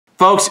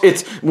Folks,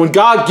 it's when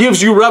God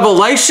gives you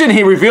revelation,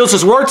 He reveals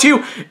His word to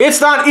you,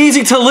 it's not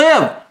easy to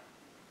live.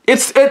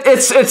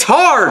 It's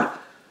hard.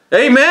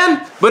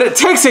 Amen? But it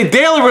takes a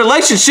daily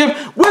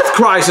relationship with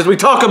Christ, as we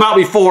talked about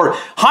before,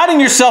 hiding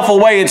yourself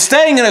away and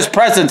staying in His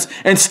presence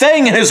and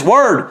staying in His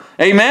word.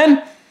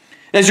 Amen?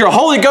 As your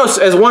Holy Ghost,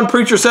 as one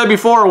preacher said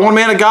before, or one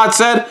man of God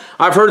said,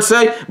 I've heard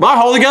say, my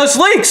Holy Ghost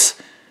leaks.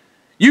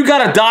 You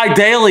got to die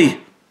daily.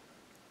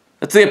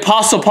 That's the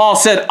Apostle Paul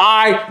said,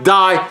 I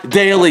die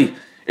daily.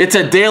 It's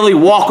a daily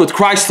walk with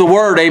Christ the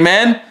Word.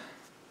 Amen?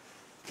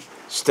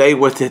 Stay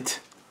with it.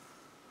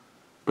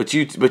 But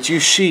you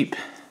sheep,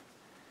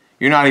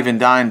 you're not even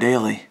dying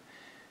daily.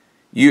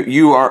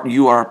 You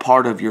are a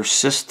part of your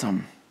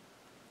system.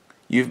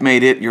 You've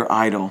made it your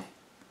idol.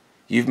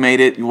 You've made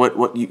it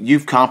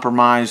you've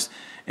compromised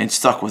and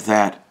stuck with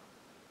that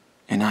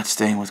and not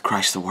staying with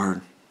Christ the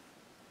Word.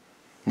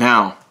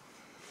 Now,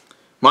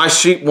 my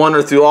sheep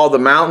wander through all the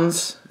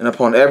mountains and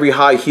upon every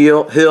high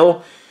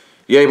hill.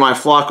 Yea, my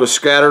flock was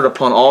scattered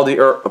upon all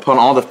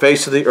the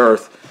face of the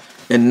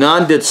earth, and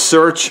none did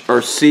search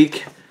or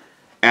seek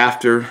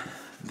after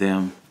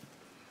them.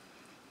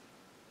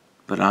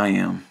 But I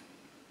am.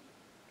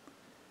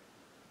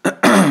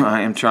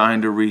 I am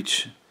trying to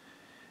reach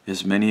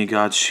as many of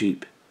God's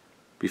sheep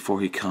before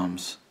He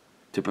comes,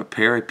 to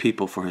prepare a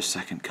people for His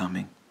second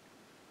coming.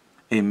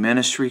 A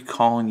ministry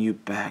calling you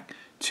back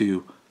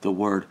to the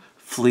Word.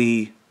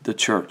 Flee the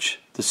church,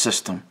 the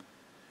system.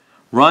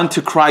 Run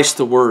to Christ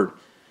the Word.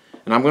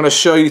 And I'm going to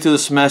show you through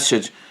this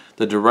message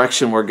the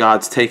direction where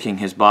God's taking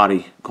His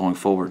body going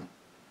forward.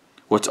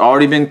 What's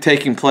already been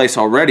taking place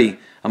already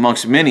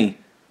amongst many.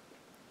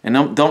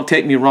 And don't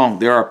take me wrong.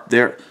 There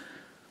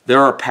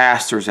are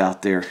pastors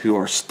out there who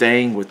are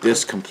staying with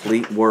this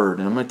complete Word.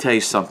 And I'm going to tell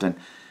you something.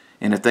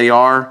 And if they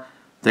are,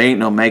 they ain't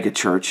no mega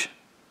church.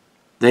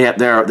 They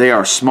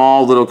are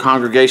small little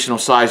congregational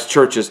sized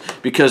churches,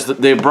 because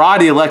the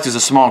bride elect is a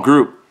small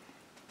group.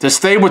 To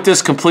stay with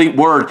this complete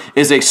Word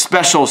is a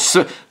special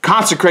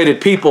consecrated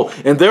people.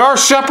 And there are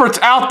shepherds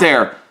out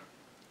there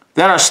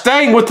that are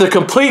staying with the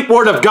complete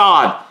Word of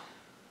God.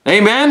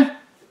 Amen?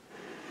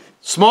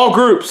 Small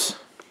groups.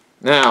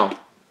 Now,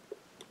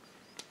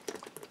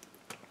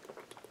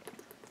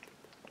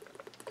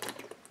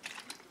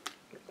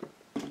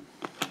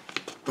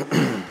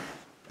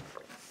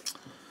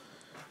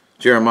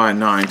 Jeremiah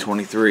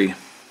 9:23.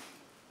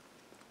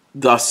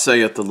 Thus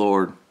saith the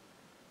Lord,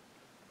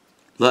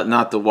 let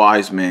not the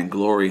wise man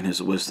glory in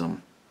his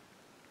wisdom,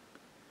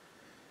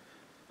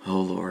 O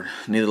Lord,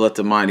 neither let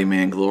the mighty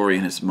man glory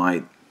in his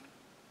might.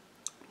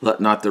 Let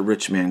not the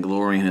rich man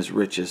glory in his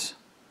riches,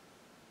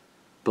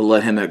 but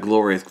let him that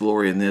glorieth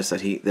glory in this,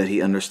 that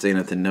he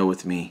understandeth and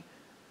knoweth me,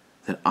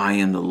 that I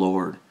am the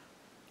Lord,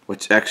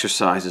 which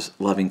exercises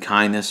loving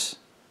kindness,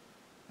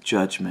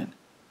 judgment,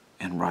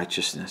 and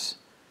righteousness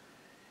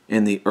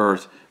in the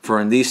earth. For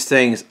in these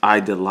things I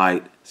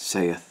delight,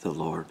 saith the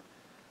Lord.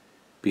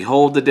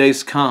 Behold, the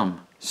days come,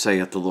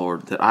 saith the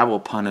Lord, that I will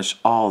punish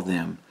all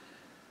them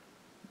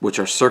which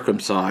are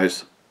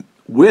circumcised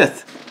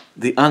with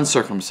the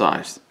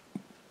uncircumcised.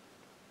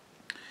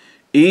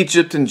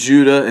 Egypt and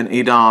Judah and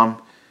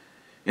Edom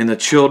and the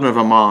children of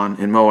Ammon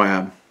and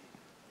Moab,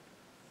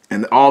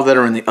 and all that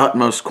are in the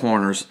utmost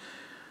corners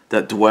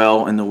that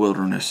dwell in the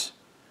wilderness.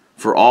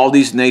 For all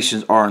these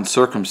nations are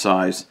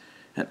uncircumcised,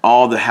 and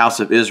all the house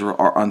of Israel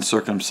are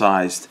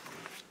uncircumcised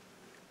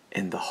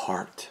in the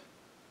heart.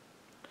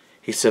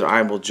 He said,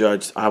 I will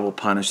judge, I will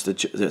punish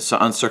the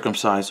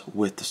uncircumcised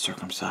with the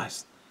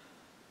circumcised.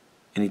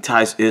 And he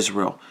ties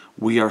Israel.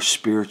 We are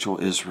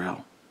spiritual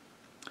Israel.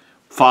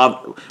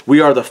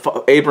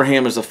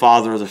 Abraham is the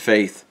father of the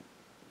faith.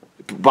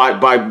 By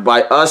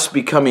us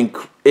becoming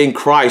in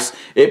Christ,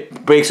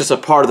 it makes us a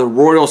part of the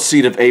royal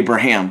seed of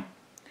Abraham.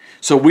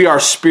 So we are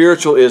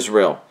spiritual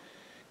Israel.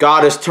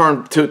 God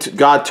turned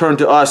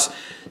to us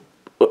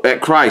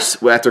at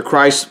Christ. After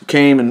Christ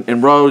came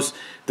and rose,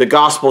 the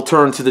gospel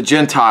turned to the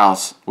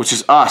Gentiles, which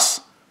is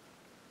us.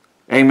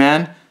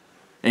 Amen?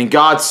 And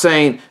God's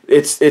saying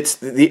it's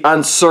the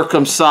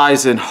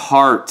uncircumcised in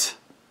heart.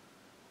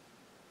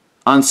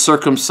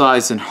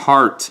 Uncircumcised in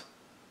heart.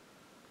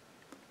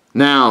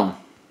 Now,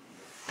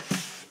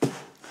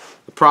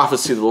 the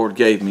prophecy the Lord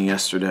gave me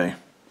yesterday.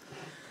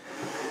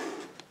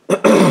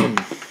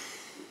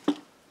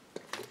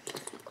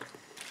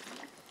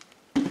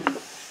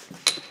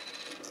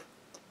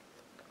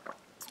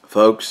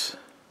 Folks,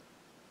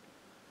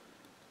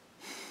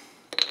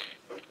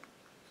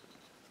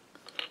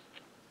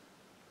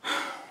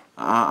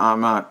 I'm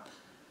not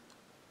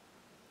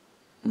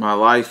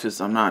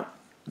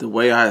the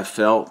way I have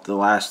felt the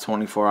last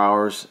 24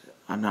 hours,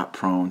 I'm not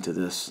prone to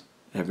this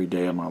every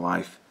day of my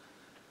life.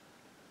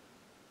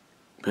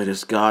 But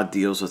as God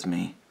deals with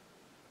me,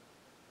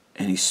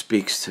 and He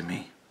speaks to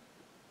me,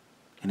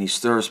 and He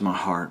stirs my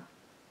heart,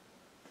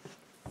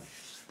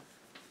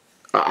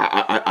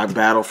 I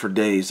battle for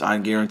days. I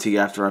guarantee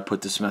after I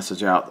put this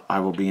message out,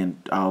 I'll be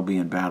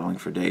in battling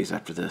for days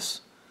after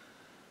this.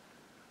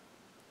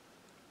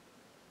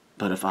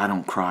 But if I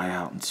don't cry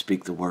out and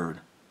speak the word,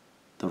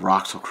 the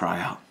rocks will cry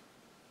out.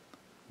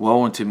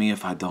 Woe unto me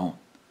if I don't.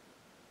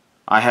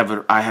 I have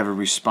a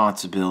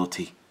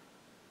responsibility.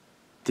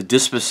 The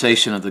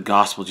dispensation of the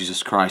gospel of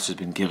Jesus Christ has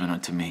been given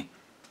unto me,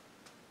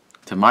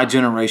 to my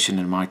generation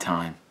and my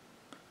time,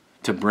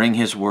 to bring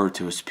his word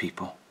to his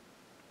people.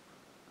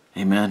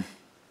 Amen.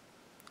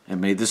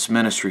 And may this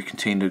ministry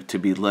continue to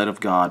be led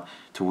of God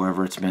to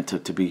wherever it's meant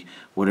to be.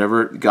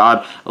 Whatever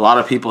God, a lot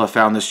of people have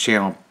found this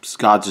channel,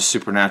 God just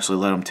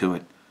supernaturally led them to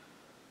it.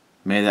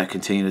 May that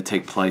continue to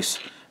take place.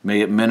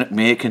 May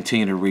it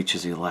continue to reach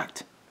his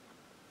elect,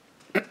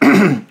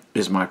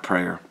 is my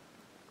prayer.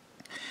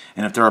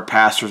 And if there are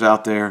pastors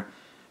out there,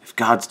 if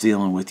God's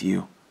dealing with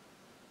you,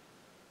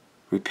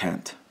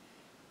 repent.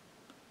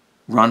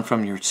 Run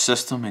from your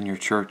system and your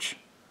church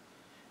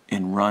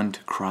and run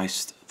to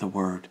Christ the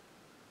Word.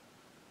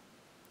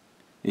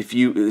 If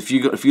you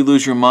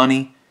lose your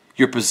money,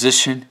 your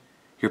position,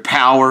 your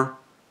power,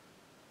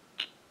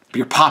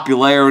 your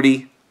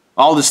popularity,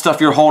 all this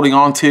stuff you're holding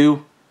on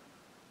to,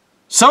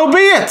 so be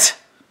it.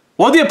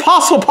 What did the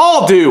Apostle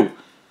Paul do?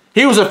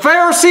 He was a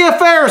Pharisee of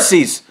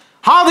Pharisees,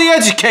 highly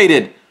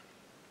educated,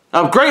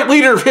 a great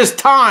leader of his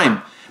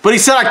time. But he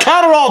said, I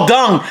count it all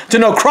dung to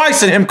know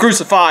Christ and him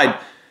crucified.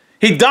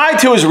 He died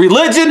to his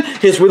religion,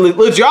 his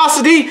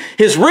religiosity,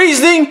 his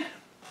reasoning,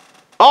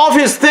 all of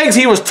his things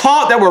he was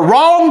taught that were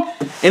wrong,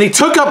 and he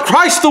took up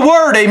Christ the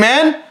Word.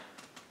 Amen.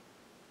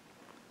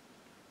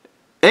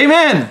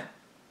 Amen.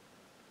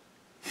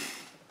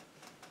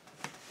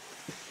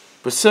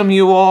 But some of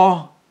you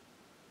all,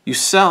 you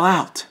sell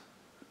out.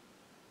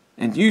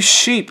 And you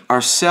sheep are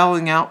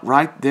selling out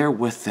right there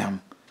with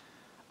them.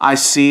 I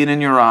see it in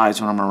your eyes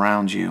when I'm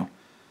around you.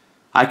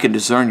 I can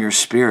discern your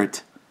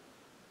spirit.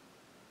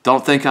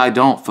 Don't think I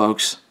don't,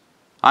 folks.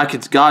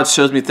 God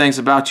shows me things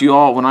about you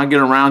all when I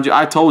get around you.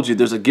 I told you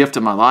there's a gift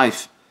in my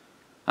life.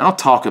 I don't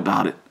talk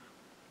about it.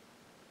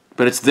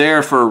 But it's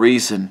there for a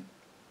reason.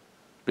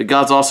 But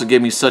God's also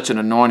given me such an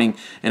anointing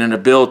and an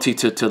ability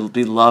to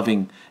be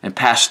loving and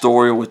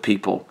pastoral with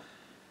people.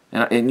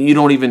 And you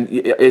don't even,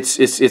 it's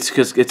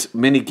because it's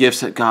many gifts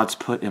that God's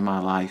put in my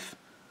life.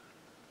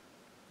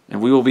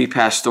 And we will be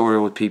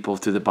pastoral with people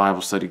through the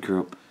Bible study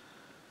group.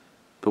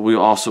 But we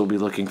also will be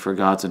looking for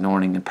God's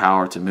anointing and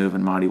power to move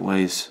in mighty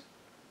ways.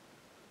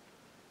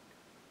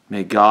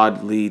 May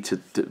God lead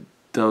to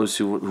those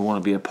who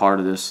want to be a part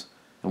of this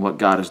and what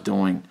God is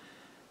doing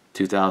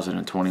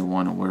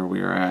 2021 and where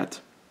we are at.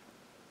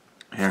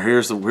 And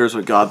here's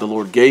what God the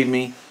Lord gave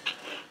me.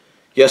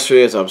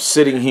 Yesterday as I was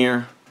sitting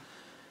here,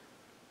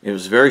 it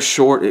was very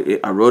short.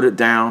 I wrote it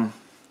down.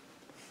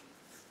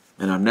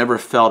 And I've never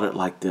felt it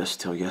like this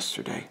till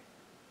yesterday.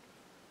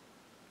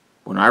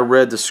 When I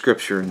read the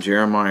scripture in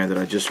Jeremiah that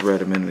I just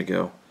read a minute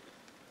ago,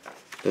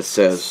 that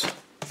says,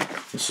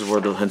 this is where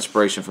the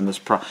inspiration from this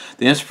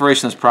the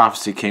inspiration of this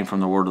prophecy came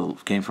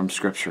from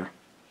Scripture.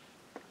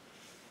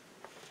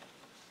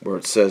 Where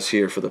it says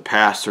here, for the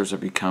pastors have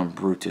become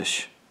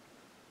brutish,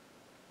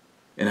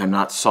 and have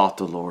not sought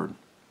the Lord.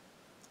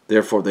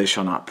 Therefore they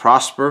shall not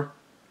prosper,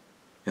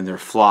 and their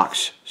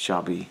flocks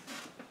shall be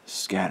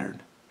scattered.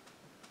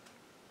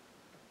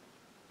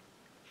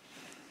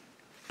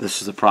 This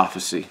is the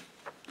prophecy.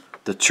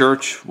 The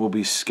church will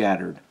be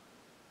scattered.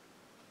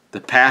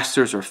 The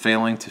pastors are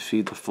failing to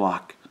feed the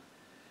flock.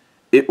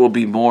 It will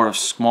be more of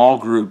small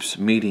groups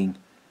meeting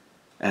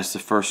as the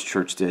first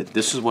church did.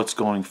 This is what's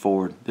going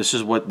forward. This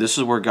is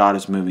where God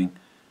is moving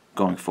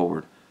going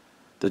forward.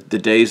 The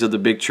days of the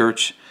big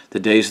church, the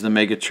days of the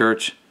mega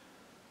church,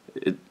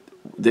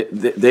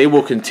 they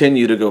will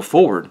continue to go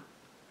forward.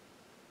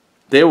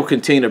 They will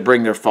continue to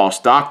bring their false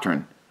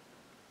doctrine.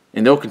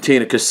 And they'll continue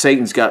because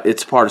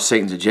it's part of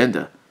Satan's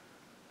agenda.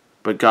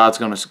 But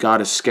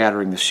God is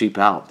scattering the sheep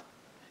out.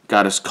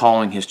 God is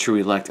calling his true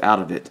elect out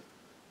of it.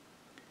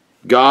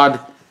 God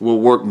will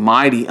work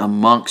mighty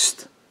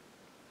amongst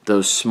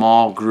those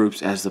small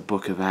groups as the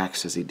book of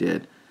Acts as he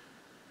did.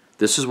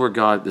 This is where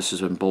this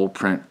is in bold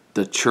print.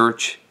 The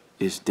church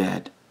is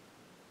dead.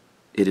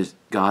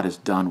 God is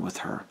done with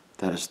her.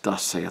 That is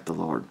thus saith the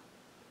Lord.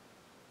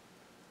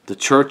 The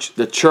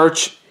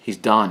church, he's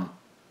done.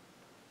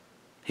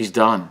 He's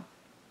done.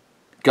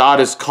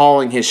 God is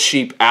calling his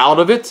sheep out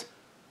of it.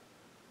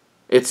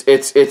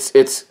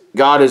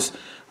 God is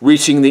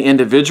reaching the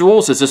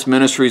individuals as this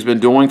ministry has been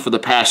doing for the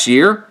past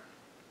year.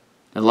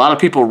 And a lot of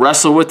people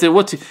wrestle with it.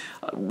 What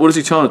is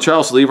he telling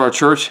Charles to leave our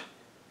church?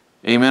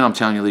 Amen. I'm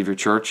telling you, leave your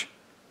church.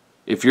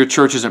 If your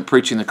church isn't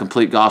preaching the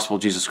complete gospel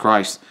of Jesus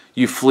Christ,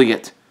 you flee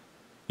it.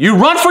 You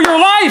run for your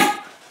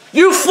life.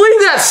 You flee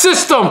that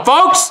system,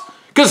 folks,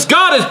 because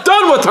God is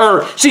done with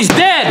her. She's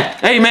dead.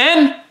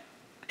 Amen.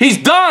 He's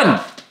done.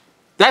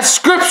 That's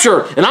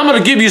scripture, and I'm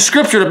going to give you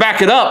scripture to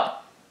back it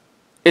up.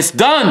 It's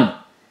done.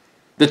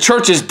 The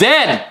church is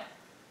dead.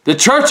 The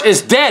church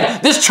is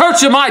dead. This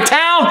church in my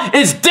town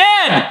is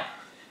dead.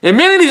 And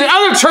many of these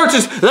other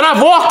churches that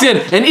I've walked in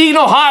Eden,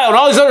 Ohio, and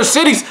all these other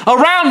cities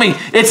around me,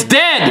 it's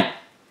dead.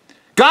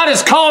 God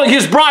is calling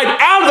his bride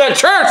out of that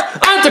church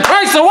unto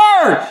Christ the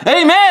Word.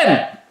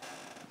 Amen.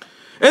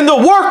 And the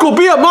work will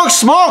be amongst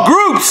small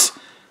groups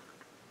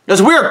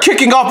as we are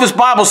kicking off this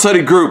Bible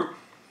study group.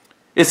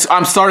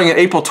 I'm starting at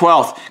April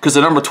 12th because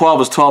the number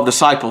 12 is 12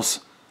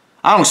 disciples.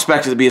 I don't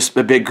expect it to be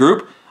a big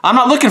group. I'm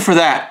not looking for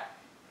that.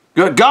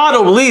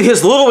 God will lead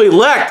his little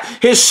elect,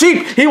 his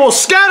sheep. He will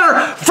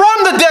scatter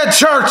from the dead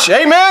church.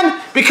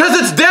 Amen? Because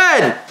it's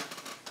dead.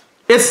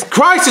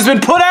 Christ has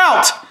been put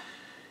out.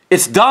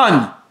 It's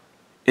done.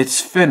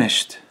 It's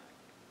finished.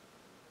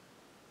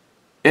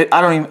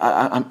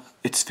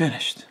 It's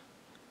finished.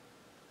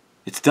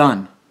 It's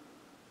done.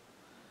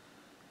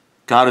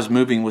 God is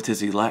moving with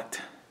his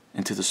elect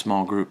into the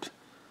small groups,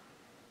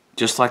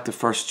 just like the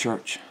first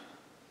church.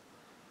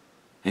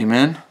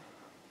 Amen?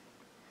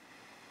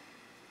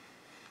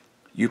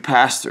 You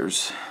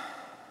pastors,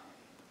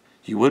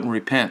 you wouldn't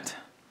repent.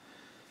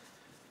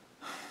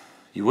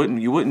 You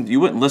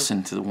wouldn't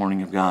listen to the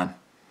warning of God.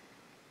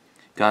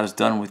 God is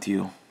done with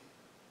you.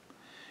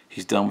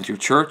 He's done with your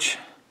church,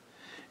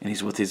 and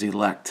he's with his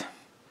elect.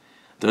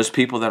 Those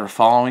people that are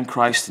following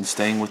Christ and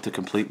staying with the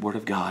complete Word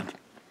of God,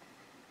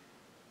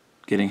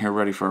 getting her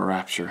ready for a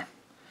rapture.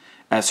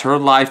 As her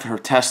life, her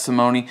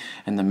testimony,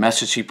 and the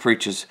message she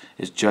preaches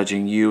is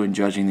judging you and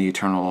judging the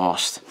eternal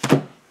lost.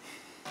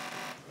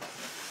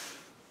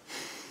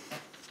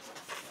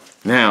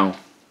 Now,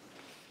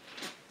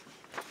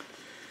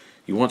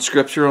 you want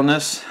scripture on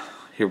this?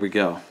 Here we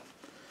go.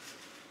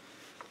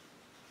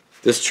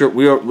 This church,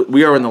 we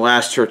are in the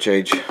last church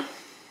age.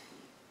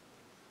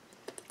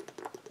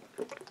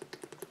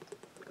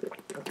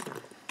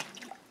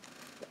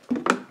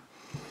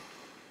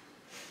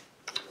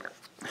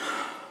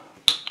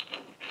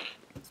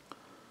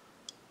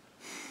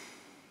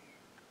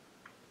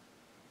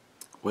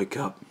 Wake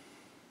up.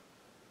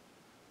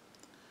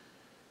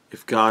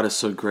 If God has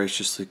so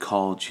graciously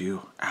called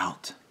you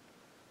out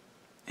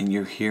and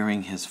you're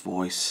hearing his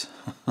voice,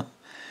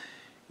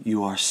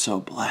 you are so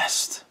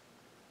blessed.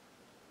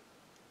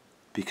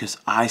 Because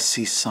I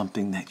see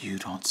something that you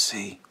don't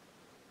see.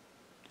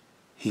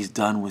 He's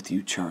done with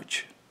you,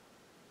 church.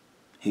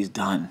 He's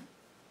done.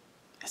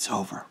 It's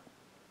over.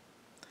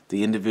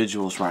 The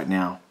individuals right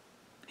now,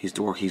 he's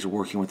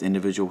working with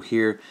individual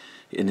here,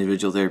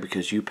 individual there,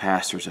 because you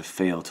pastors have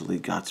failed to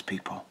lead God's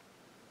people.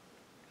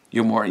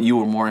 You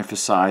were more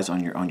emphasized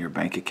on your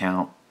bank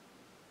account,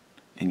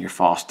 and your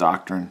false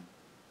doctrine,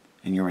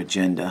 and your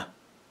agenda,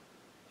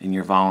 and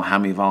your how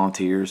many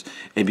volunteers,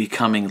 and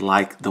becoming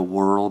like the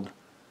world,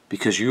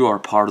 because you are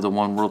part of the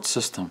one world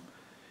system.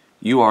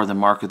 You are the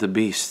mark of the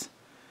beast.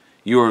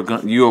 You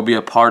will be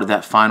a part of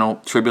that final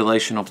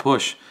tribulational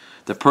push,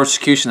 the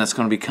persecution that's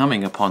going to be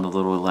coming upon the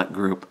little elect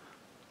group.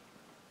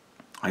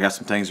 I got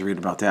some things to read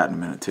about that in a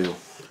minute too.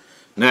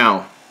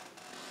 Now,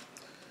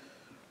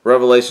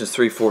 Revelations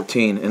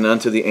 3:14, and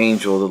unto the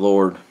angel of the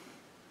Lord,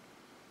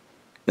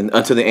 and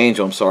unto the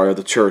angel, of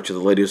the church of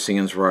the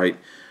Laodiceans write,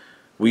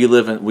 we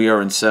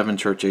are in 7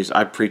 church ages.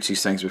 I preached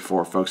these things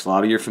before, folks. A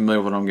lot of you are familiar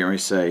with what I'm getting ready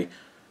to say,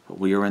 but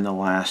we are in the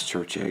last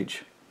church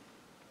age.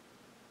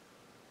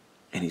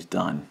 And he's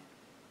done.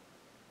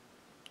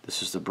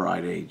 This is the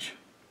bride age.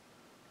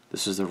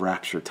 This is the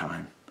rapture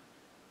time.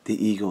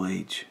 The eagle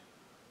age,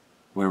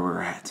 where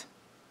we're at.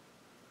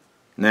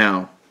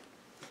 Now,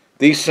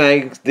 these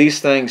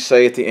things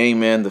saith the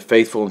Amen, the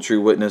faithful and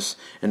true witness,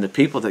 and the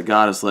people that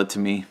God has led to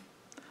me.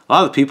 A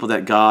lot of the people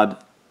that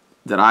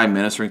I'm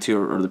ministering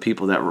to are the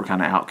people that were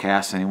kind of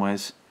outcasts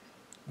anyways.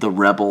 The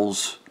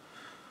rebels,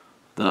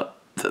 the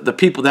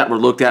people that were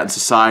looked at in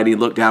society,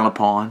 looked down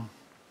upon.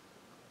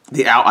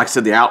 The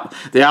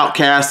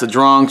outcasts, the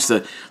drunks,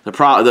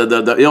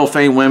 the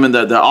ill-famed women,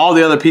 all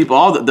the other people,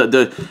 all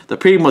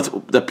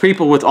the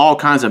people with all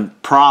kinds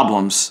of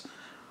problems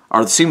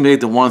seem to be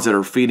the ones that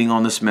are feeding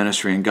on this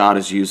ministry, and God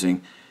is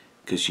using,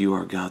 because you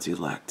are God's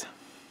elect.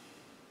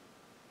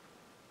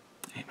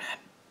 Amen.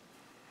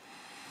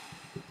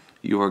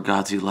 You are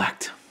God's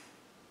elect.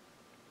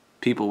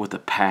 People with a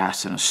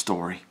past and a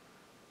story.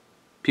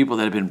 People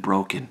that have been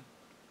broken,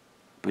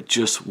 but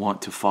just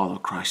want to follow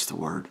Christ the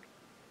Word.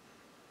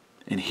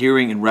 And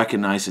hearing and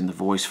recognizing the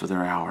voice for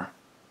their hour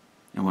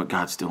and what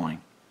God's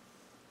doing.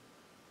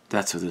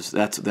 That's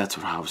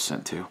what I was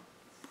sent to.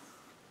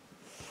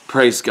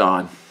 Praise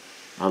God.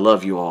 I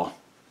love you all.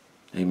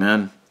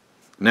 Amen.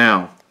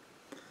 Now,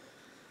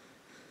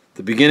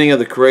 the beginning of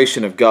the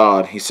creation of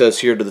God, he says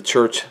here to the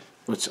church,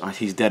 which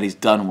he's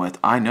done with.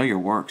 I know your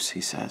works,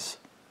 he says.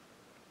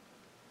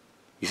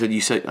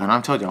 You said, and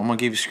I'm telling you, I'm going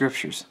to give you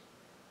scriptures.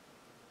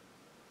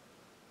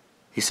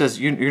 He says,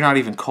 you're not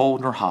even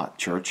cold nor hot,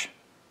 church.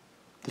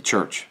 The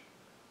church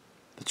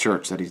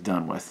that he's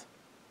done with.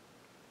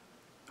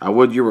 I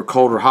would you were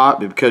cold or hot,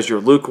 but because you're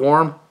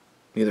lukewarm,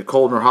 neither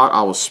cold nor hot,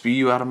 I will spew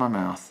you out of my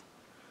mouth.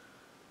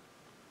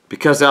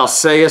 Because thou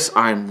sayest,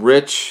 I am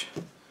rich,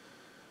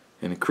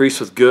 and increase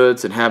with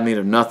goods, and have need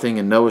of nothing,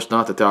 and knowest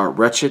not that thou art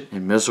wretched,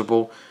 and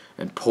miserable,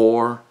 and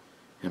poor,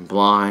 and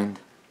blind,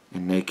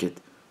 and naked.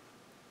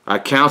 I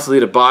counsel thee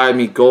to buy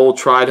me gold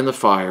tried in the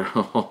fire.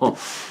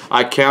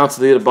 I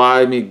counsel thee to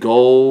buy me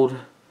gold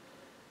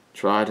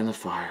tried in the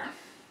fire.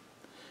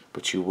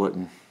 But you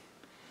wouldn't.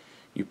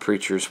 You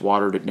preachers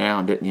watered it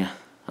down, didn't you?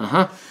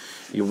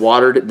 You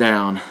watered it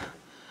down.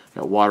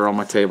 Got water on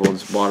my table, and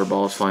this water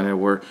ball is flying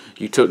everywhere.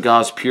 You took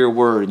God's pure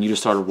word and you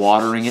just started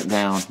watering it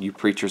down, you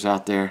preachers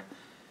out there,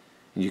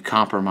 and you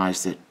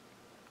compromised it.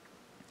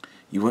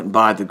 You wouldn't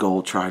buy the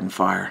gold tried in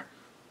fire.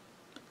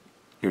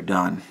 You're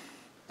done.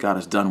 God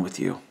is done with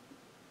you.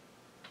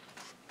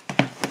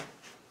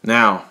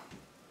 Now,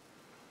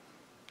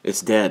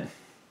 it's dead.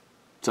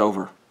 It's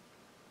over.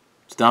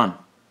 It's done.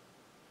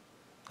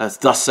 That's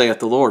thus saith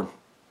the Lord.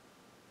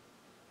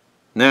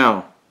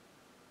 Now,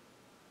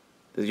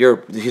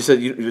 he said,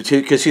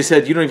 because he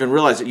said, you don't even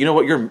realize it. You know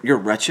what? You're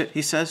wretched,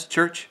 he says,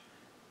 church.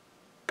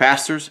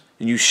 Pastors,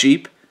 and you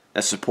sheep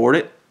that support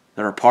it,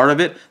 that are part of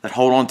it, that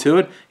hold on to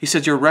it. He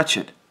said, you're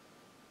wretched.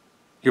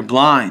 You're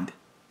blind.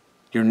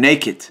 You're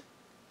naked.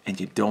 And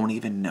you don't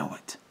even know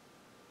it.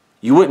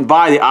 You wouldn't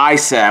buy the eye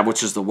salve,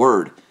 which is the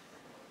word,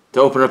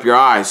 to open up your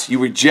eyes. You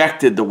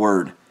rejected the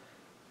word,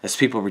 as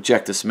people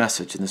reject this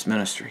message in this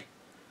ministry.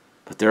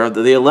 But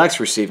the elect's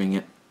receiving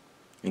it.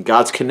 And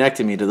God's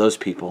connecting me to those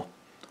people.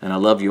 And I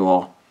love you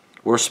all.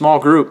 We're a small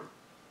group.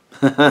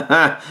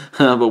 But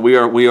we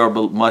are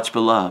much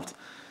beloved.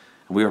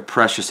 And we are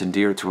precious and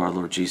dear to our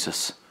Lord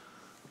Jesus.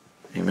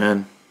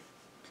 Amen.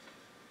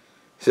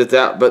 He said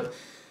that, but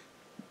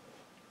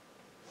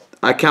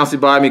I counsel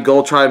thee by me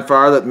gold tried in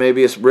fire, that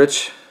maybe it's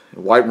rich,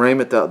 white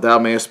raiment, that thou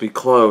mayest be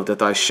clothed, that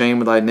thy shame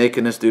and thy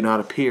nakedness do not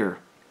appear.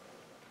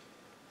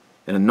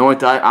 And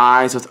anoint thy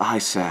eyes with eye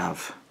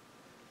salve,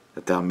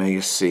 that thou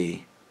mayest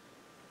see.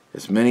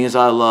 As many as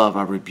I love,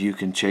 I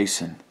rebuke and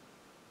chasten.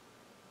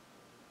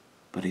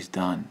 But he's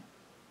done.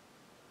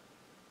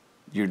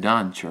 You're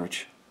done,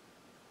 church.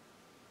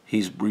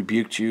 He's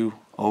rebuked you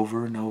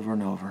over and over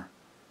and over,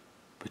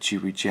 but you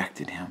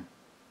rejected him.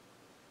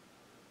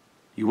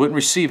 You wouldn't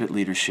receive it,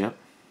 leadership.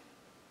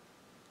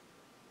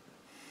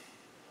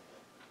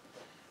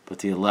 But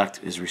the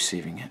elect is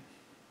receiving it.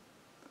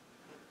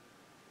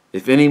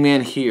 If any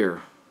man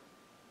hear,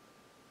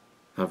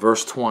 now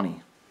verse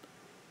 20.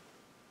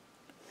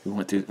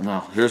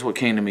 Now, here's what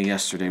came to me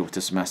yesterday with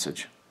this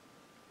message.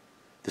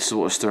 This is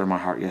what was stirring my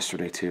heart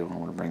yesterday too. I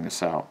want to bring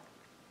this out.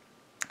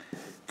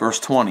 Verse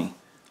 20.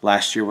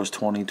 Last year was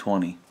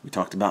 2020. We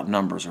talked about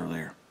numbers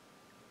earlier.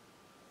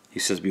 He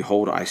says,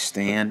 behold, I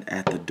stand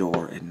at the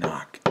door and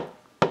knock.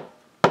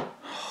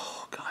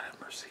 Oh, God have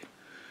mercy.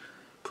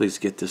 Please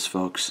get this,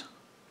 folks.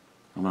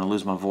 I'm going to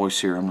lose my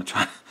voice here. I'm going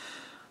to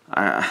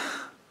try.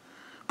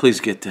 Please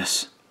get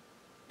this.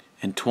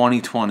 In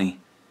 2020,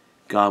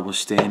 God was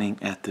standing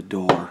at the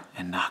door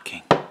and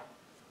knocking.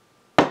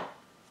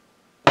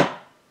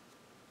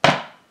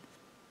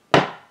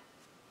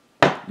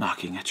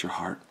 Knocking at your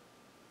heart.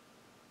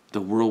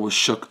 The world was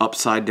shook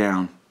upside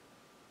down.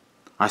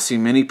 I see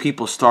many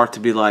people start to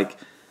be like,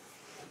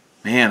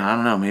 man, I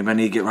don't know, maybe I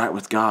need to get right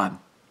with God.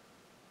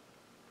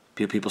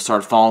 People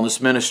started following this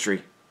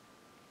ministry.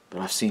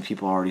 But I've seen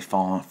people already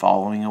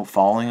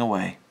falling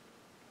away.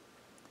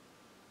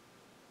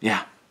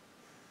 Yeah.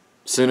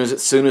 As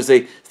soon as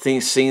they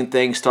seen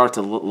things start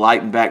to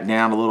lighten back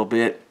down a little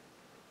bit,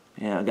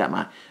 yeah, I got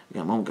my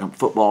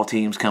football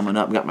teams coming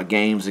up. I got my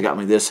games. I got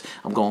me this.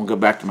 I'm going to go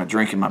back to my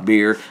drinking, my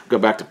beer. Go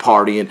back to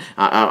partying.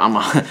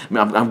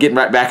 I'm getting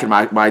right back in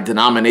my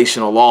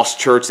denominational lost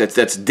church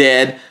that's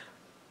dead.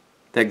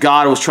 That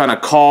God was trying to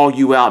call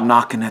you out,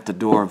 knocking at the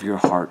door of your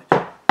heart.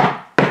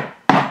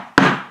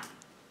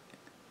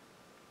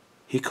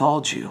 He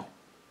called you.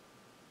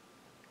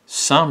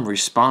 Some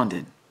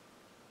responded.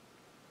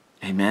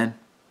 Amen.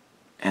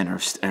 And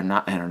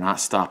are not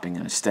stopping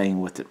and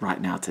staying with it right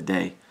now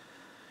today.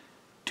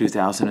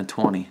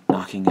 2020,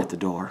 knocking at the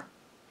door.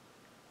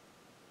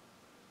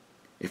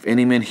 If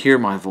any man hear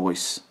my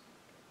voice,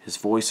 his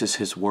voice is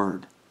his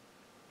word,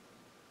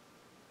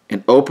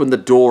 and open the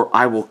door,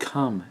 I will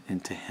come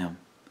into him,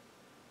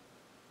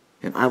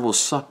 and I will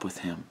sup with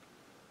him.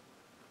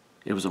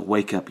 It was a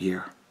wake-up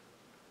year.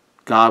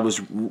 God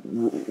was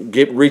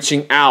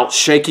reaching out,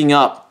 shaking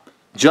up,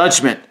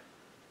 judgment,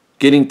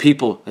 getting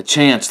people a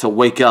chance to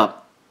wake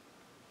up.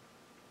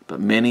 But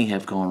many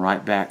have gone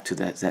right back to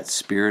that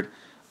spirit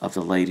of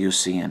the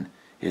Laodicean.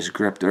 Has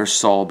gripped their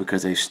soul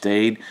because they've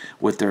stayed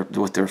with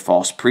their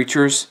false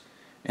preachers,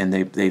 and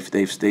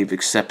they've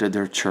accepted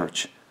their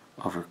church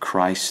over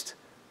Christ,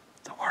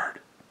 the Word.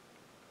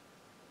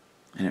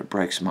 And it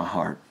breaks my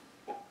heart.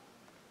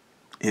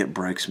 It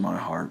breaks my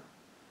heart.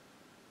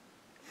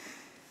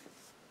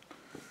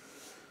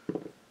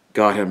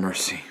 God have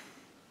mercy.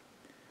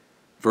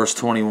 Verse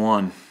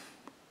 21,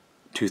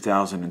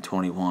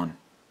 2021.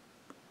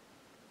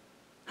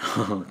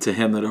 To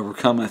him that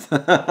overcometh.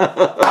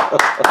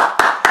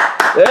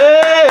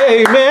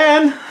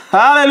 Amen.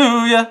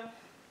 Hallelujah.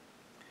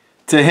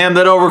 To him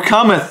that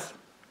overcometh.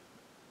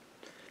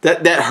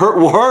 That hurt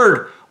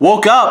word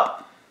woke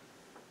up.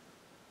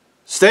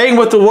 Staying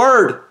with the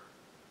word.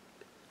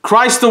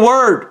 Christ the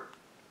word.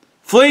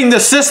 Fleeing the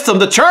system,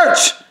 the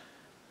church.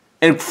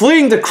 And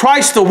fleeing to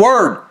Christ the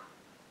word.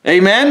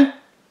 Amen.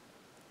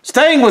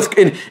 Staying with,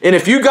 and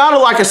if you got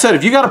like I said,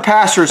 if you got a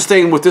pastor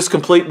staying with this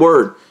complete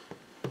word,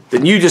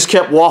 then you just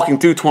kept walking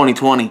through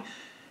 2020.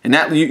 And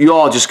that you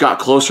all just got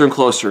closer and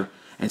closer.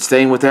 and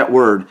staying with that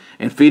word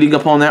and feeding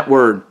upon that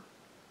word.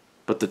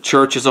 But the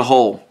church as a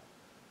whole,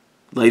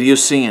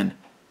 Laodicean,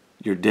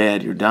 you're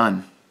dead, you're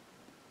done.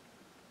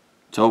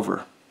 It's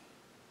over.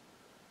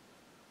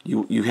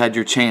 You had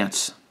your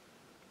chance.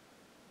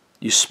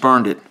 You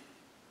spurned it.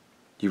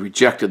 You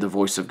rejected the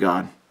voice of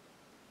God.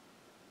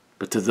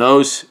 But to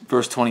those,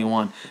 verse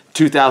 21,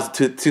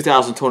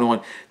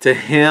 2021, to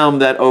him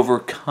that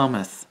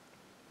overcometh,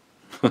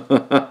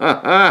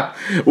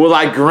 will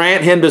I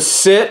grant him to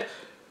sit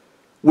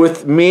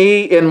with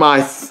me in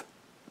my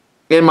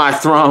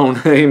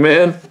throne.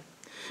 Amen.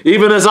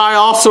 Even as I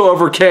also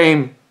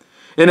overcame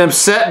and am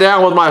set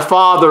down with my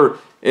Father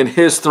in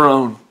his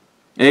throne.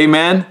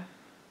 Amen.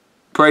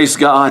 Praise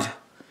God.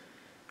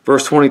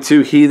 Verse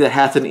 22, he that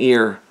hath an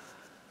ear,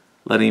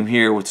 let him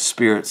hear what the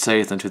Spirit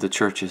saith unto the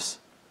churches.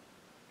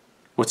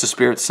 What's the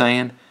Spirit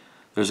saying?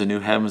 There's a new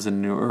heavens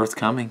and a new earth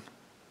coming.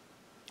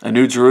 A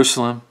new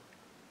Jerusalem.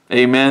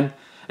 Amen.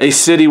 A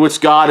city which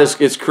God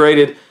has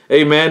created.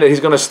 Amen. That he's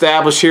going to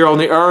establish here on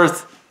the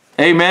earth.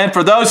 Amen.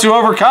 For those who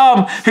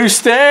overcome, who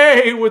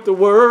stay with the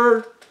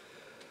Word,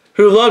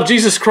 who love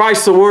Jesus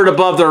Christ, the Word,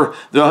 above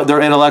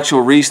their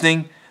intellectual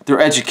reasoning, their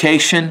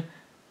education,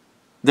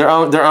 their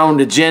own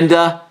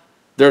agenda,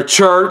 their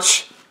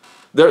church,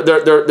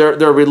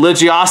 their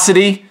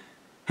religiosity,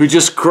 who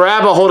just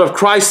grab a hold of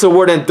Christ, the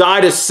Word, and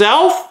die to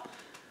self,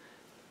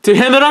 to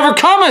him that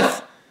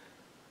overcometh.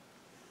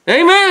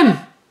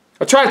 Amen.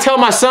 I tried to tell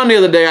my son the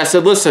other day, I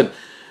said, listen,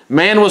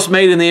 man was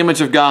made in the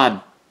image of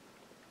God.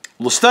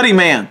 Well, study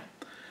man.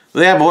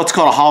 They have what's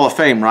called a Hall of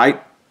Fame,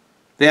 right?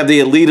 They have the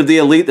elite of the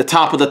elite, the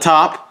top of the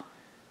top.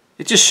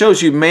 It just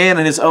shows you man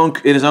in his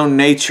own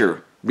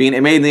nature,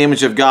 being made in the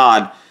image of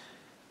God,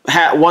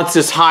 wants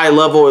this high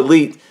level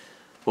elite.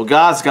 Well,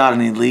 God's got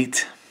an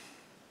elite.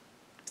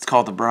 It's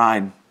called the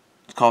bride.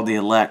 It's called the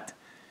elect.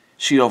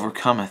 She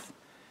overcometh,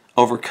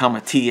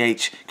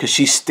 TH, because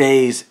she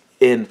stays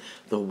in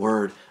the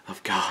Word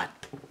of God.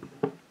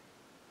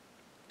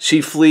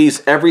 She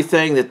flees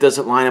everything that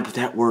doesn't line up with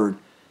that Word.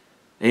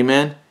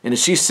 Amen. And if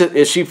she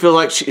feel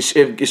like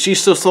if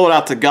she's still sold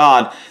out to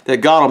God, that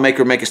God will make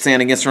her make a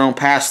stand against her own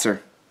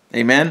pastor.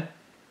 Amen.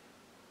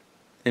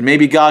 And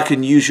maybe God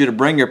can use you to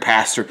bring your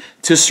pastor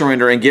to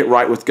surrender and get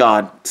right with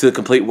God to the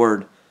complete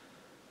Word.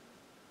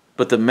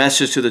 But the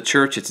message to the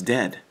church, it's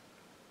dead.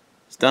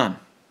 It's done.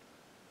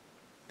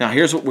 Now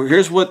here's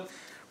what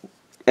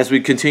as we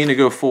continue to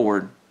go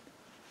forward,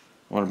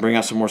 I want to bring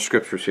out some more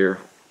scriptures here.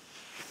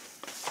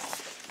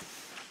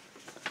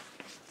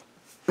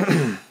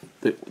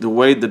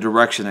 The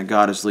direction that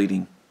God is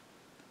leading.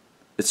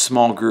 It's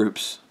small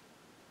groups.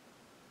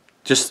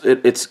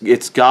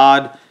 It's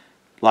God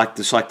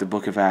just like the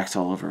book of Acts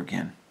all over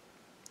again.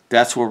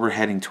 That's where we're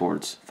heading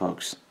towards,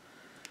 folks.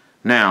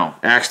 Now,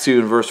 Acts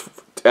 2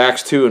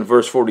 and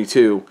verse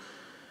 42.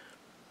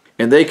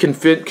 And they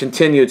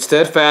continued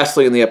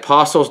steadfastly in the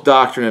apostles'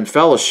 doctrine and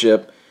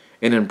fellowship,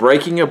 and in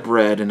breaking of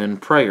bread and in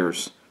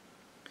prayers.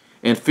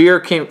 And fear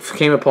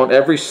came upon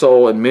every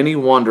soul, and many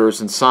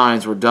wonders and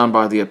signs were done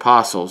by the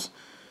apostles.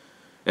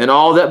 And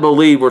all that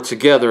believed were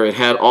together and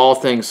had all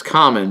things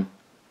common,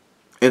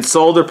 and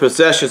sold their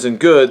possessions and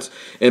goods,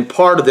 and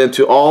parted them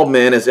to all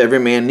men as every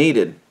man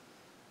needed.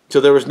 So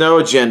there was no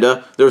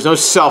agenda, there was no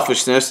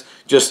selfishness,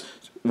 just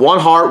one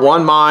heart,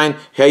 one mind.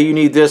 Hey, you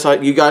need this,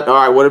 you got, all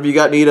right, whatever you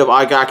got need of,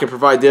 I can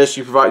provide this,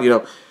 you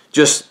provide,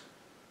 just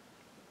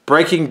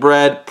breaking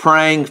bread,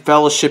 praying,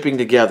 fellowshipping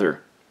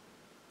together.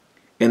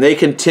 And they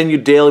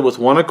continued daily with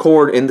one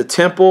accord in the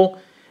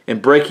temple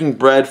and breaking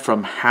bread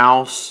from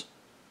house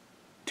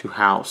to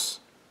house.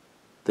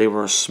 They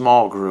were a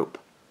small group.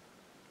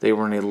 They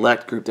were an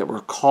elect group that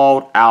were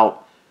called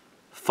out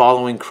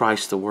following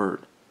Christ the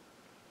Word.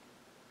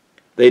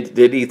 They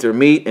did eat their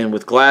meat and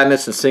with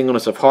gladness and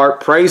singleness of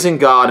heart, praising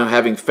God and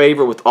having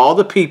favor with all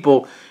the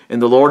people,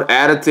 and the Lord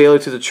added daily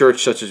to the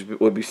church such as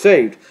would be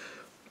saved.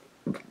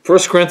 1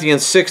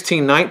 Corinthians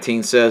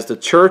 16:19 says, the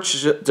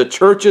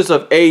churches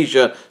of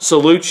Asia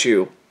salute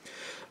you.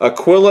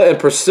 Aquila and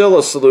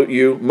Priscilla salute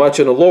you much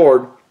in the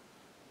Lord,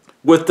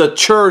 with the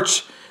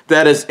church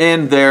that is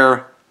in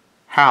their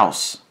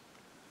house.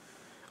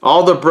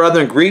 All the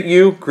brethren greet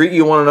you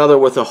one another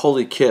with a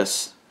holy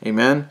kiss.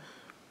 Amen.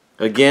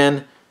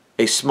 Again,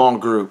 a small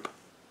group.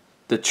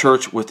 The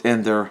church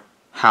within their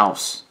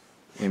house.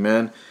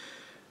 Amen.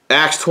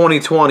 Acts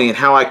 20:20, and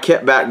how I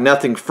kept back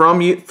nothing from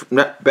you,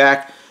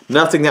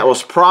 nothing that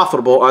was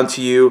profitable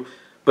unto you,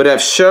 but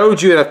have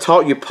showed you and have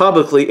taught you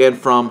publicly and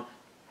from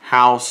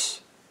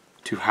house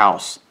to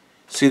house.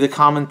 See the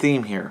common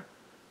theme here.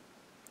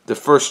 The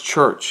first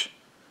church,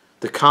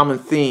 the common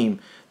theme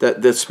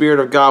that the Spirit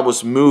of God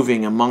was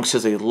moving amongst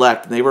His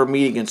elect. And they were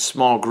meeting in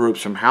small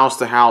groups from house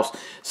to house.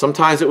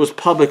 Sometimes it was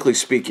publicly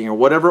speaking or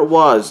whatever it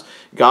was.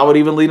 God would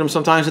even lead them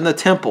sometimes in the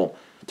temple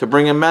to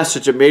bring a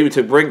message and maybe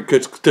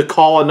to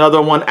call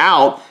another one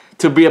out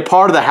to be a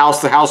part of the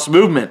house-to-house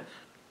movement.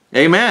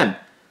 Amen.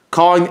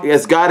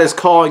 As God is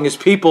calling His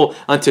people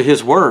unto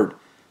His Word.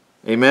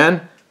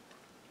 Amen.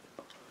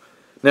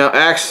 Now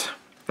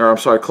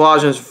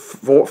Colossians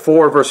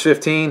 4 verse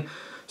 15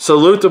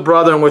 Salute the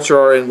brethren which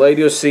are in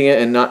Laodicea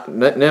and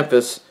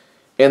Memphis,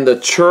 and the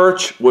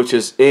church which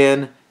is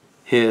in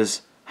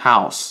his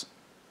house.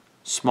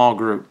 Small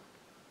group.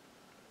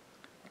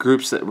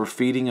 Groups that were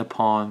feeding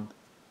upon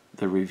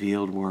the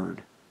revealed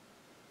word.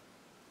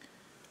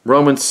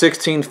 Romans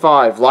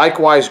 16:5.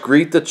 Likewise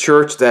greet the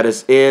church that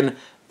is in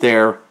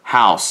their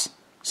house.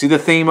 See the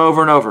theme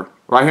over and over,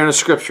 right here in the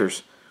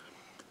scriptures.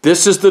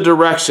 This is the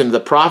direction, the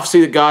prophecy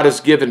that God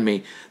has given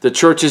me. The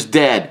church is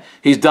dead.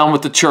 He's done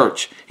with the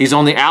church. He's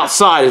on the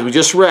outside, as we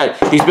just read.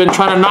 He's been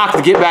trying to knock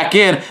to get back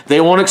in.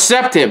 They won't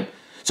accept him.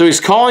 So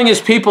he's calling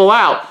his people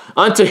out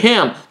unto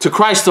him, to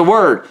Christ the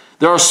Word.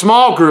 They're a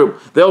small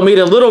group. They'll meet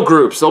in little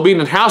groups. They'll meet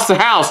in house to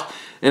house.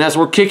 And as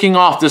we're kicking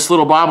off this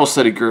little Bible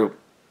study group,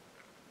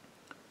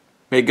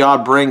 may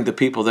God bring the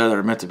people there that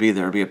are meant to be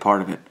there to be a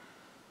part of it.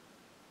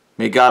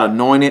 May God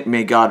anoint it.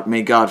 May God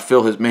may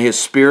His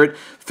Spirit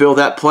fill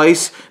that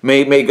place.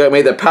 May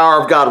the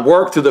power of God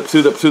work through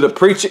the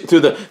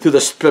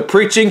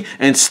preaching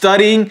and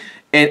studying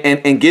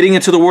and getting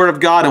into the Word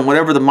of God and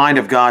whatever the mind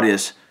of God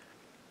is.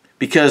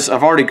 Because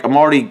I'm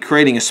already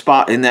creating a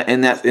spot in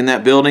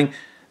that building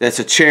that's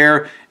a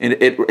chair, and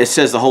it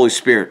says the Holy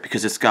Spirit,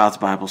 because it's God's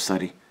Bible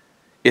study.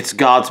 It's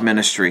God's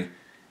ministry.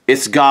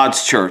 It's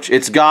God's church.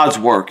 It's God's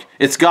work.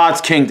 It's God's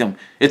kingdom.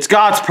 It's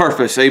God's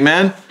purpose.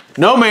 Amen.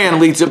 No man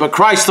leads it but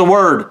Christ the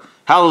Word.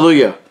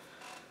 Hallelujah.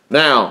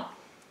 Now,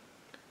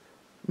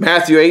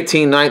 Matthew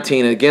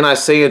 18:19. And again I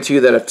say unto you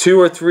that if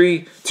two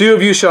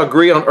of you shall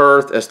agree on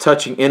earth as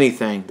touching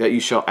anything that you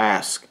shall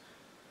ask,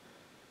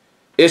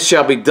 it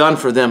shall be done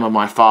for them of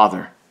my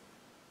Father,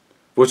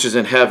 which is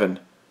in heaven.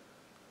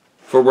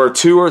 For where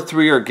 2 or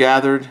 3 are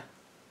gathered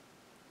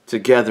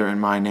together in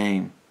my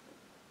name,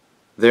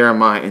 there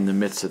am I in the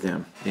midst of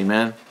them.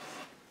 Amen.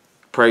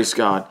 Praise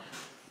God.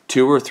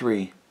 2 or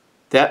 3.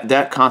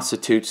 That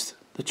constitutes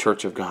the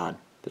church of God,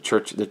 the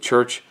church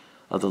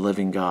of the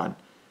living God.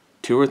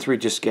 2 or 3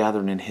 just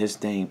gathered in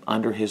His name,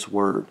 under His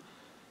word.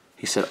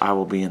 He said, I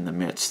will be in the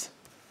midst.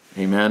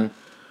 Amen.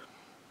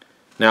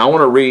 Now I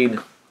want to read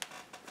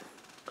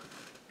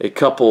a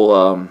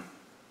couple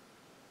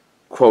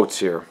quotes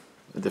here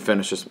to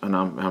finish this, and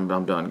I'm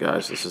done,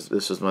 guys. This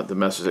is the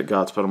message that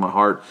God's put on my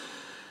heart.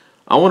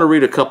 I want to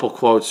read a couple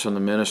quotes from the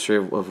ministry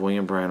of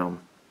William Branham,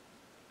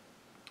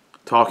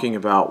 talking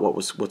about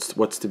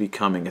what's to be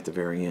coming at the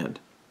very end.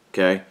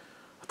 Okay,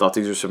 I thought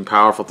these are some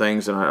powerful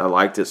things, and I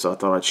liked it, so I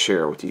thought I'd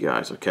share with you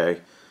guys.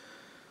 Okay,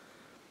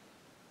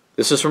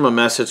 this is from a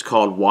message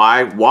called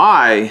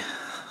 "Why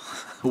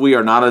We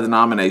Are Not a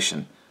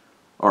Denomination,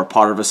 or a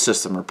part of a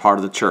system, or part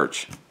of the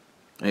church."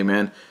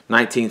 Amen.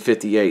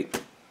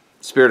 1958.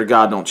 Spirit of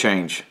God don't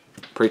change.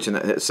 Preaching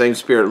that same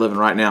Spirit living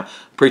right now,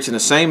 preaching the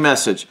same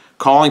message,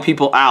 calling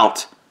people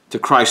out to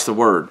Christ the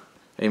Word.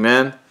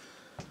 Amen.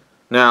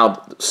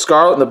 Now,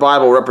 scarlet in the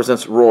Bible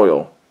represents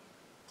royal.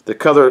 The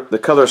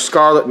color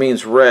scarlet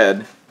means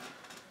red,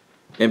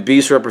 and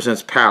beast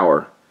represents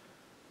power.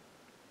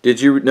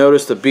 Did you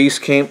notice the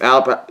beast came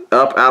up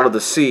out of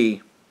the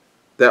sea?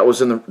 That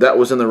was in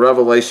the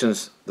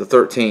Revelations, the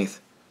 13th.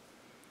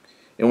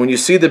 And when you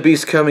see the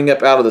beast coming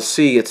up out of the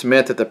sea, it's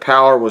meant that the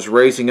power was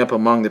raising up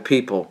among the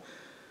people.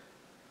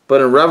 But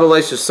in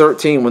Revelation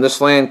 13, when this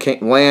lamb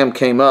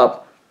came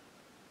up,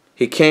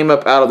 he came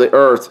up out of the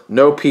earth,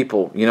 no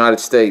people,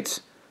 United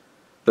States.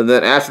 But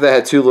then after that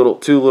had two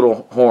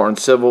little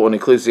horns, civil and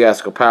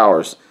ecclesiastical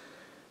powers.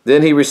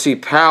 Then he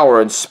received power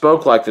and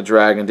spoke like the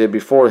dragon did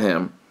before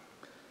him.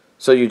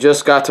 So you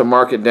just got to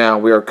mark it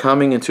down. We are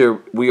coming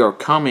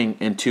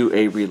into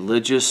a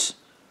religious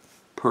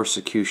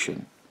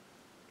persecution.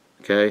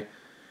 Okay?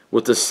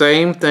 With the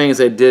same things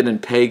they did in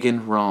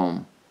pagan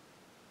Rome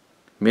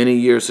many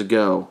years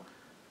ago,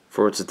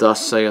 for it's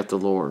thus saith the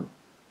Lord.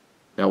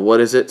 Now what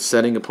is it?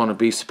 Setting upon a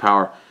beast of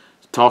power.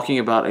 Talking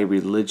about a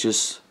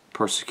religious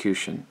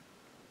persecution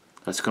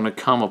that's going to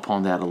come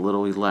upon that a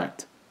little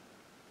elect,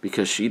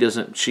 because she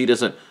doesn't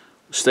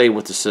stay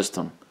with the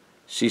system.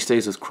 She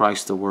stays with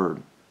Christ the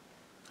Word.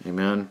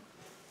 Amen.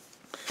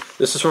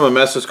 This is from a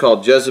message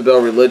called Jezebel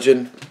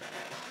Religion,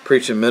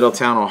 preached in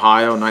Middletown,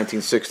 Ohio,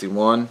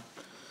 1961.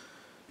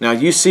 Now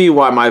you see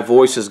why my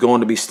voice is going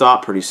to be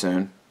stopped pretty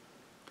soon.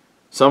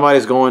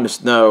 Somebody's going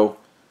to know.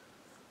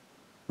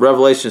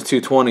 Revelations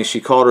 2:20, she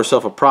called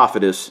herself a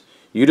prophetess.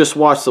 You just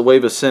watch the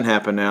wave of sin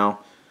happen now.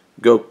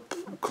 Go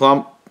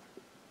plumb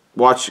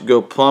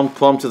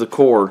to the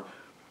core.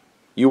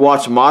 You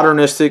watch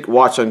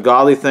watch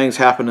ungodly things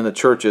happen in the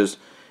churches,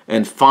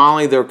 and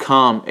finally there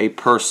come a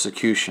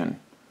persecution.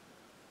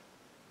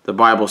 The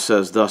Bible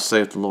says, "Thus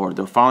saith the Lord."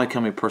 There'll finally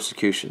come a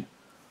persecution.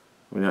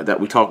 We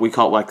call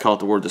it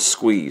the word the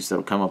squeeze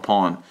that'll come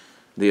upon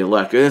the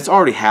elect. And it's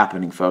already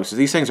happening, folks.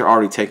 These things are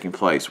already taking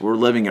place. We're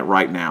living it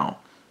right now.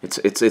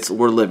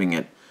 We're living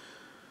it.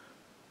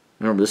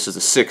 Remember, this is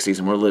the 60s,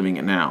 and we're living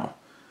it now.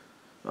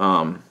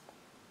 All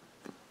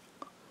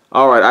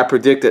right, I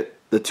predict that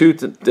the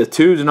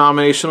two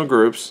denominational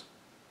groups,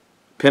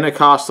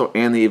 Pentecostal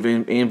and the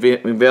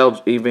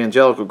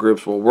evangelical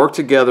groups, will work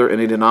together in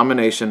a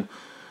denomination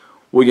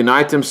will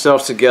unite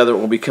themselves together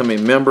and will become a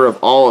member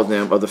of all of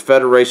them, of the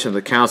Federation of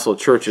the Council of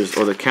Churches,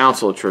 or the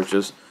Council of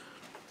Churches.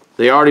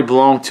 They already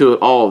belong to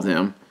all of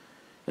them.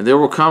 And there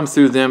will come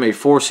through them a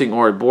forcing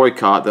or a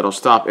boycott that will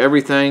stop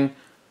everything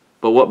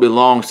but what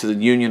belongs to the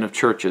union of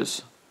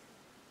churches.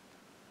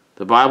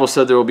 The Bible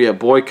said there will be a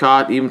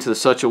boycott, even to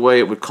such a way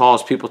it would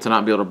cause people to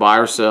not be able to buy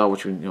or sell,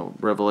 which we,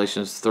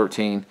 Revelation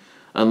 13,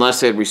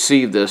 unless they had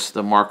received this,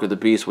 the mark of the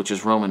beast, which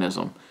is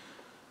Romanism,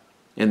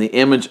 and the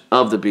image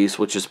of the beast,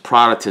 which is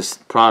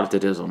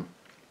Protestantism.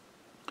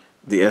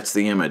 That's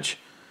the image.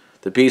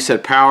 The beast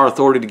had power,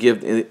 authority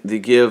to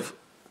give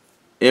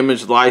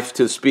image life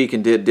to speak,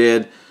 and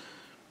did.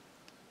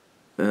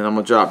 And I'm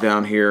going to drop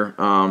down here.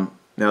 Now,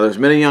 there's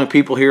many young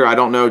people here. I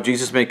don't know.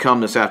 Jesus may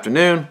come this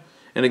afternoon.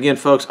 And again,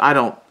 folks,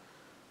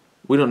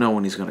 we don't know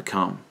when he's going to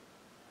come.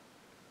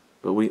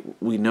 But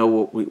we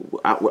know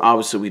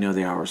obviously we know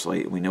the hour's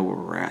late. We know where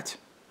we're at,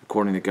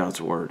 according to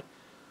God's word.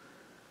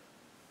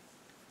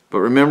 But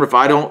remember, if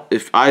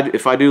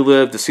I do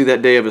live to see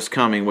that day of his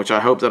coming, which I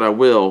hope that I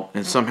will,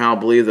 and somehow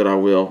believe that I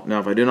will. Now,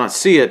 if I do not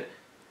see it,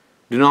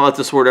 do not let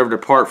this word ever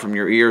depart from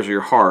your ears or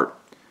your heart.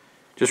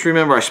 Just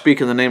remember, I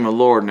speak in the name of the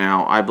Lord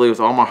now. I believe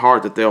with all my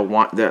heart that they'll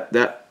want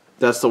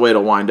that's the way to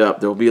wind up.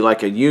 There will be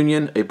like a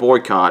union, a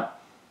boycott.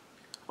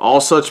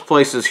 All such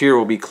places here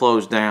will be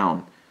closed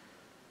down.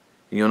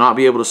 You'll not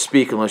be able to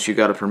speak unless you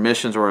got a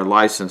permission or a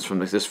license from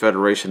this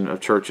Federation of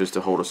Churches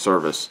to hold a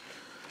service.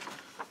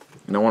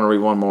 And I want to read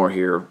one more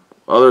here.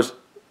 Others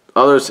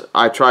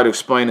I try to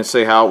explain and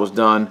say how it was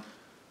done.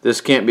 This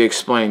can't be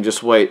explained.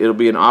 Just wait. It'll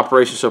be an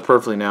operation so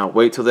perfectly now.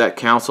 Wait till that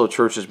council of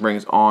churches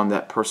brings on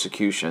that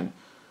persecution.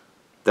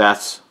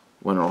 That's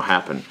when it'll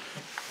happen.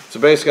 So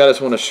basically, I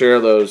just want to share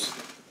those,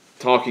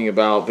 talking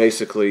about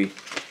basically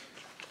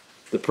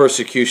the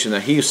persecution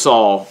that he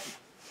saw,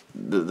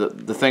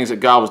 the things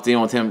that God was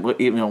dealing with him.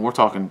 Even we're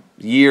talking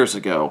years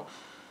ago,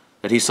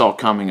 that he saw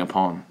coming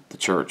upon the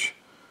church.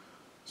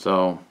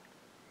 So.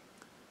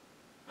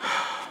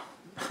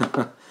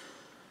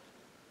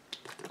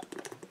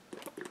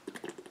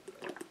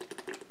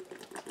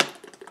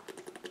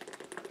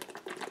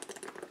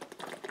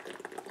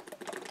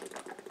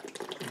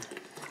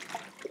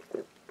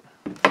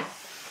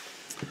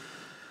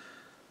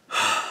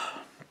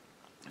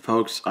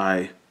 Folks,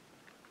 I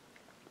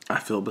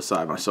feel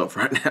beside myself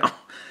right now.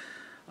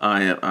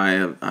 I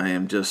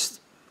am just,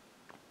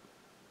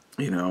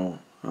 I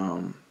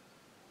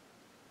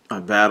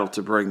battled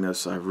to bring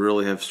this. I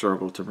really have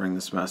struggled to bring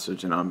this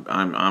message, and I'm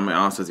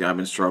honest with you. I've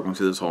been struggling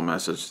through this whole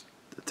message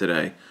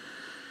today.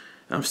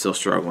 I'm still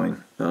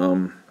struggling.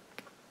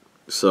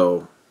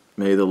 So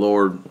may the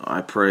Lord,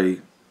 I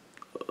pray,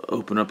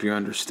 open up your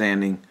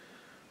understanding.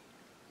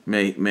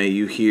 May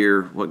you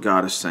hear what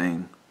God is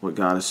saying, what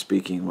God is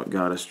speaking, what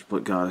God is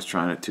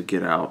trying to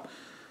get out.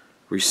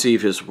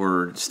 Receive His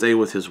word. Stay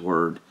with His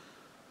word.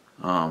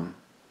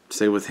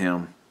 Stay with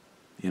Him.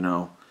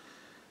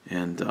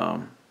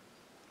 And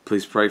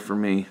please pray for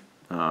me.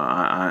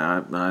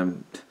 I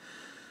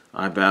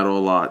battle a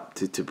lot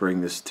to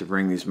bring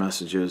these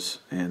messages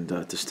and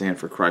to stand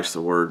for Christ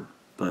the Word,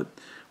 but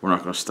we're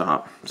not going to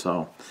stop.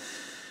 So,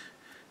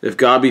 if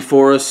God be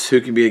for us,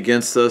 who can be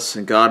against us?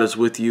 And God is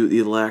with you, the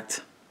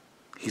elect.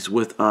 He's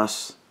with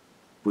us.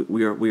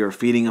 We are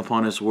feeding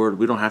upon His Word.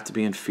 We don't have to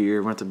be in fear.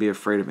 We don't have to be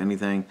afraid of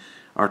anything.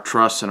 Our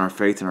trust and our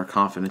faith and our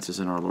confidence is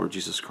in our Lord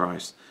Jesus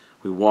Christ.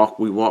 We walk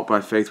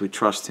by faith. We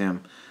trust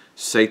Him.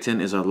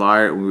 Satan is a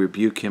liar, and we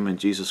rebuke him in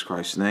Jesus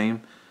Christ's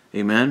name.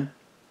 Amen.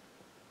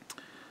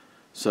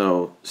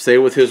 So stay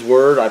with His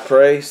Word, I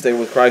pray. Stay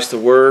with Christ the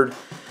Word,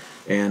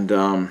 and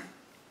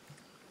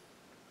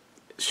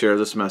share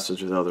this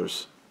message with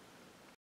others.